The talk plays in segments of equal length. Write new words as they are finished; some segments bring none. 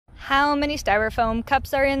How many styrofoam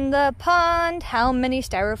cups are in the pond? How many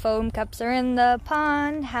styrofoam cups are in the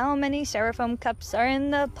pond? How many styrofoam cups are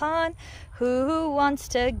in the pond? Who wants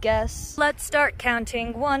to guess? Let's start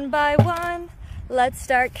counting one by one. Let's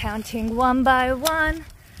start counting one by one.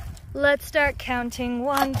 Let's start counting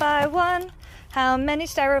one by one. How many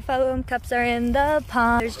styrofoam cups are in the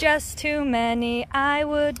pond? There's just too many, I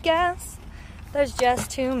would guess. There's just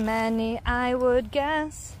too many, I would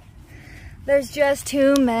guess. There's just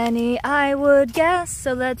too many, I would guess.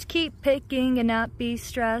 So let's keep picking and not be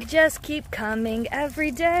stressed. Just keep coming every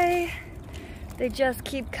day. They just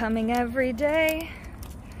keep coming every day.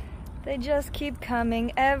 They just keep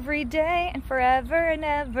coming every day, and forever and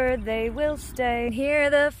ever they will stay. Hear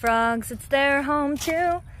the frogs, it's their home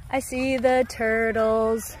too. I see the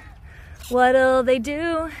turtles, what'll they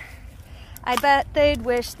do? I bet they'd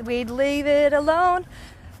wish that we'd leave it alone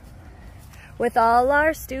with all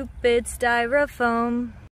our stupid styrofoam.